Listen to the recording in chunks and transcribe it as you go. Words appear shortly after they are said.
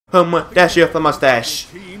That's your mustache.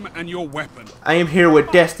 Team and your weapon. I am here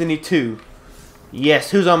with Destiny 2.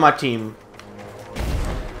 Yes, who's on my team?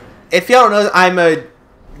 If y'all don't know, I'm a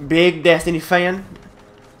big Destiny fan.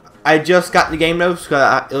 I just got the game though, so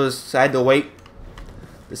I had to wait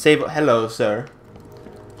to save it. Hello, sir.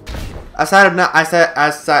 I decided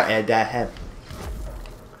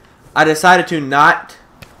to not.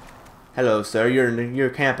 Hello, sir. You're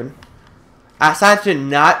camping. I decided to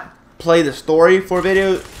not play the story for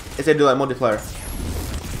video instead do like multiplayer,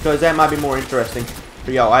 because that might be more interesting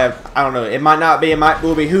for y'all. I don't know. It might not be. It might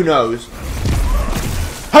will be. Who knows?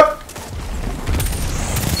 Hup!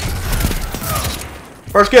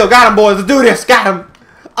 First kill. Got him, boys. Let's do this. Got him.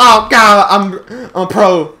 Oh God, I'm a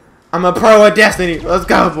pro. I'm a pro at Destiny. Let's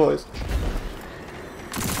go, boys.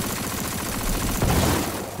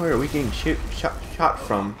 Where are we getting shot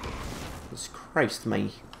from? Jesus Christ,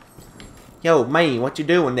 me. Yo, May, what you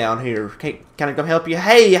doing down here? Can I come help you?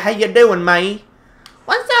 Hey, how you doing, May?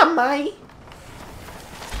 What's up, May?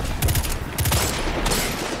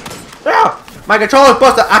 Ah, my controller's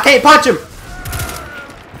busted. I can't punch him.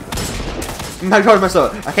 My controller's messed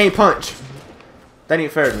up. I can't punch. That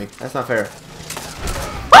ain't fair to me. That's not fair.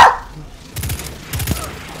 Ah!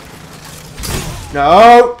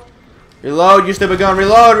 No. Reload, you stupid gun.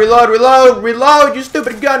 Reload, reload, reload, reload, you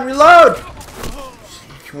stupid gun. Reload.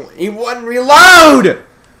 He wouldn't reload!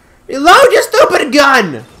 Reload, you stupid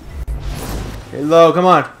gun! Reload, come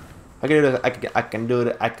on. I can do this. I can do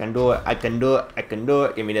it. I can do it. I can do it. I can do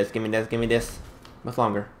it. Give me this. Give me this. Give me this. Much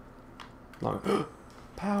longer. Longer.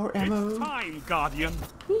 Power ammo. It's time, Guardian.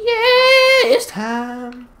 Yeah, it's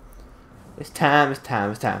time. It's time. It's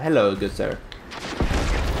time. It's time. Hello, good sir.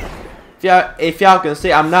 If y'all can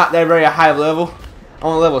see, I'm not that very high level. I'm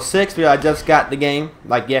on level 6 because I just got the game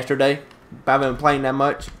like yesterday. I haven't been playing that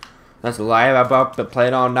much. That's a lie. I've been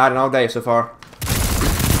playing all night and all day so far.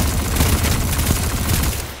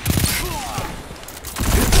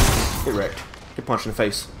 Get wrecked. Get punched in the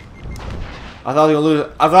face. I thought I was gonna lose.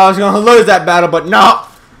 I thought I was gonna lose that battle, but no,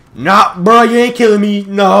 no, bro, you ain't killing me.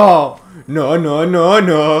 No, no, no, no,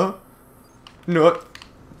 no, no.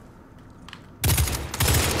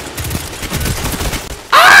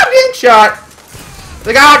 Ah, I'm getting shot.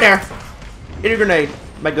 Look out there. Get a grenade,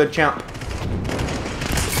 my good champ.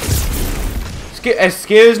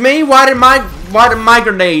 Excuse me? Why did my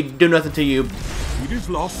grenade do nothing to you? It is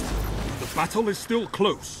lost. The battle is still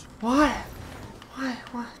close. What?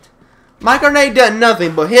 What? My grenade done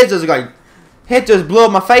nothing, but his just like just blew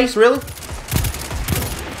up my face. Really?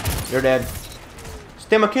 You're dead.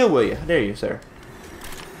 Stem a kill, will you? I dare you, sir.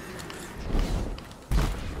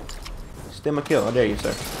 Stem a kill. I dare you,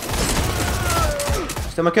 sir.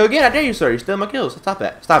 Stem a kill again. I dare you, sir. You steal my kills. Stop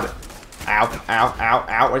that. Stop it. Ow, ow, ow,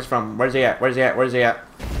 ow. Where's he from? Where's he at? Where's he at? Where's he at?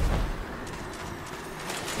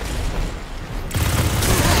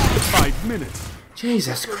 5 minutes.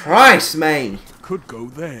 Jesus Christ, man. Could go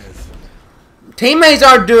theirs. Teammates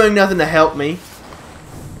aren't doing nothing to help me.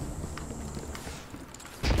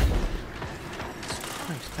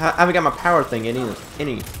 Christ. I haven't got my power thing any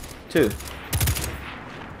two.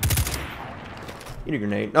 Need a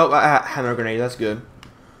grenade. Nope, I have no grenades. That's good.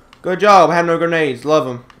 Good job. I have no grenades. Love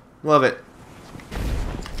them. Love it.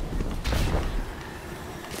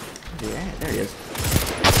 Yeah, there he is.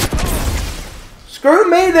 Screw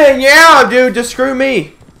me then. Yeah, dude. Just screw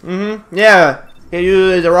me. Yeah. You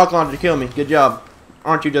use a rocket launcher to kill me. Good job.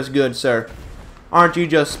 Aren't you just good, sir? Aren't you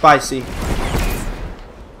just spicy?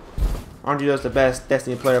 Aren't you just the best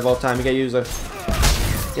Destiny player of all time? You gotta use a...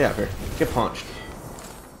 Get out of here. Get punched.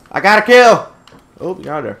 I got a kill. Oh,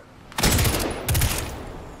 you're out there.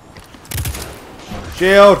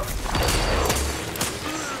 Shield.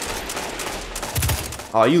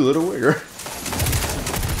 Oh, you little wigger.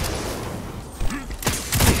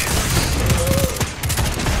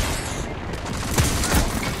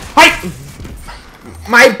 Hey!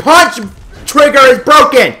 My punch trigger is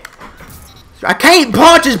broken. I can't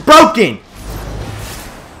punch. It's broken.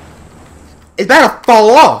 It's about to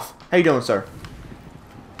fall off. How you doing, sir?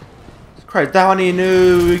 Christ, that one need a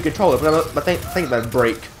new controller, but I think that'd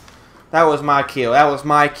break. That was my kill. That was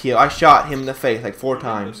my kill. I shot him in the face like 4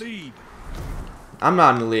 times. I'm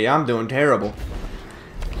not in the lead. I'm doing terrible.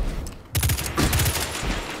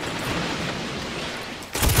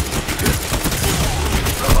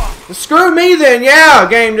 Just screw me then, yeah,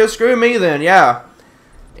 game. Just screw me then, yeah.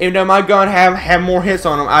 Even though my gun have more hits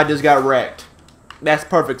on him, I just got wrecked. That's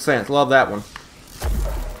perfect sense. Love that one.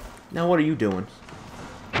 Now what are you doing?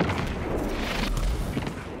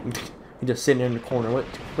 You're just sitting in the corner. What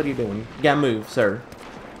are you doing? You gotta move, sir.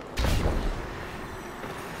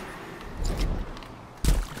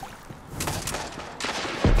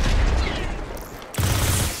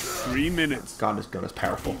 3 minutes. God, this gun is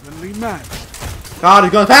powerful. Evenly matched. God,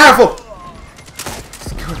 this gun is powerful!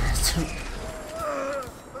 This gun is too...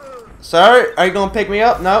 Sir, are you gonna pick me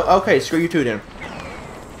up? No? Okay, screw you too then.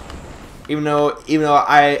 Even though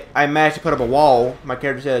I managed to put up a wall, my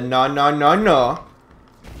character said, no, no, no, no.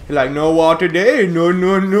 He's like, no wall today, no,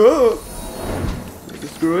 no, no.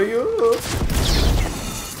 Screw you.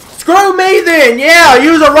 Screw me then, yeah,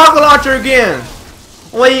 use a rocket launcher again.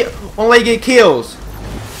 Only you get kills.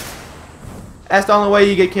 That's the only way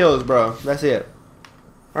you get kills, bro. That's it.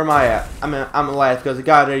 Where am I at? I'm last because the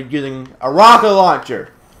guy there using a rocket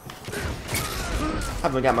launcher. I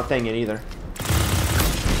haven't got my thing in either.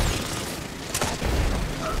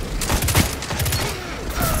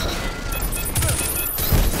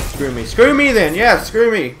 Screw me. Screw me then. Yeah, screw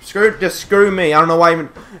me. Just screw me. I don't know why even.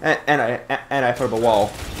 And I put up a wall.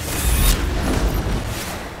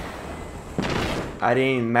 I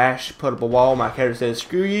didn't even put up a wall. My character says,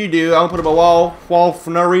 "Screw you, dude. I'm gonna put up a wall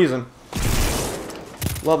for no reason."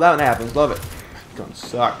 Love that when it happens. Love it. Gun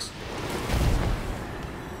sucks.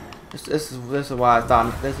 This is why I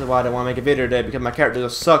thought. This is why I didn't want to make a video today, because my character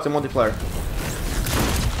just sucks in multiplayer.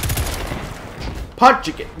 Punch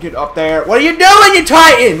it, get up there. What are you doing, you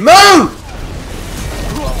Titan? Move!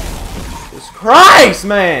 Jesus Christ,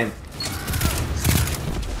 man.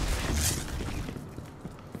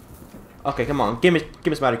 Okay, come on. Give me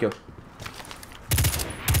somebody to kill.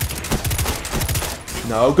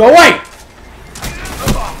 No, go away!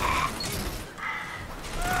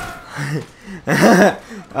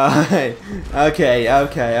 Okay.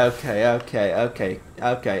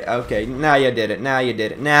 Now you did it. Now you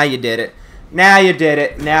did it. Now you did it. Now you did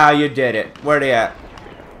it. Now you did it. Where are they at?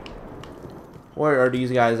 Where are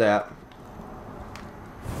these guys at?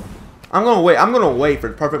 I'm gonna wait for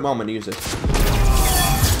the perfect moment to use this.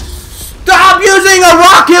 Stop using a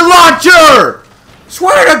rocket launcher!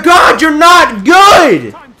 Swear to God, you're not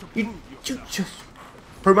good. You just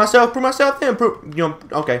prove myself then.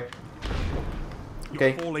 Okay.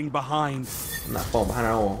 Okay. You're falling behind. I'm not falling behind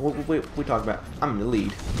at all. What we talking about? I'm in the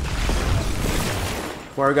lead.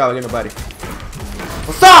 Where I go? I get nobody.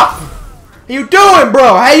 Well, stop! How you doing,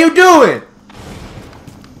 bro? How you doing?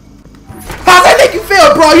 How's that make you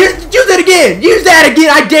feel, bro? Use it again. Use that again.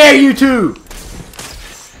 I dare you to.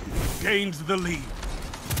 Gains the lead.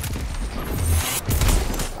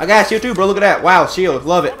 I got a shield too, bro. Look at that. Wow, shield.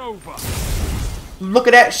 Love it. Look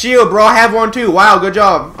at that shield, bro. I have one too. Wow, good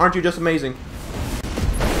job. Aren't you just amazing?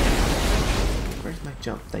 Where's my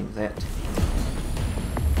jump things at?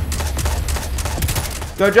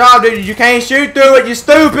 Good job, dude. You can't shoot through it. You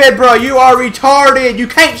stupid, bro. You are retarded. You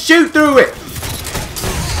can't shoot through it.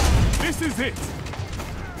 This is it.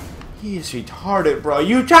 He is retarded, bro.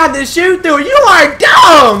 You tried to shoot through it. You are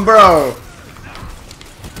dumb, bro.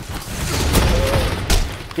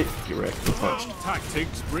 Get wrecked. Get punched.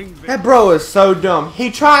 That bro is so dumb.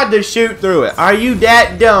 He tried to shoot through it. Are you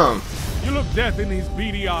that dumb? You looked death in his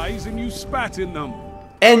beady eyes and you spat in them.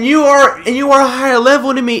 And you are a higher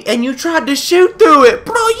level than me, and you tried to shoot through it,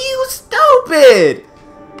 bro. You stupid.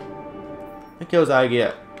 What kills I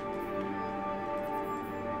get?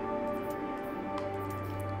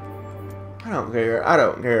 I don't care. I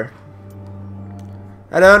don't care.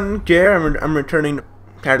 I don't care. I'm returning to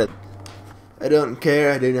I don't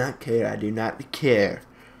care. I do not care. I do not care.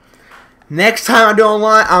 Next time I do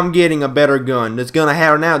online, I'm getting a better gun. This gun I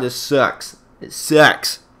have now just sucks. It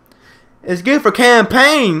sucks. It's good for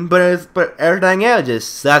campaign, but everything else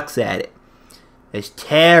just sucks at it. It's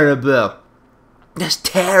terrible. It's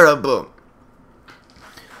terrible.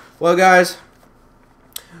 Well, guys,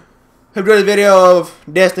 hope you enjoyed the video of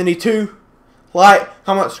Destiny 2. Like,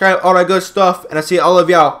 comment, subscribe, all that good stuff, and I'll see all of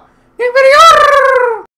y'all in the video.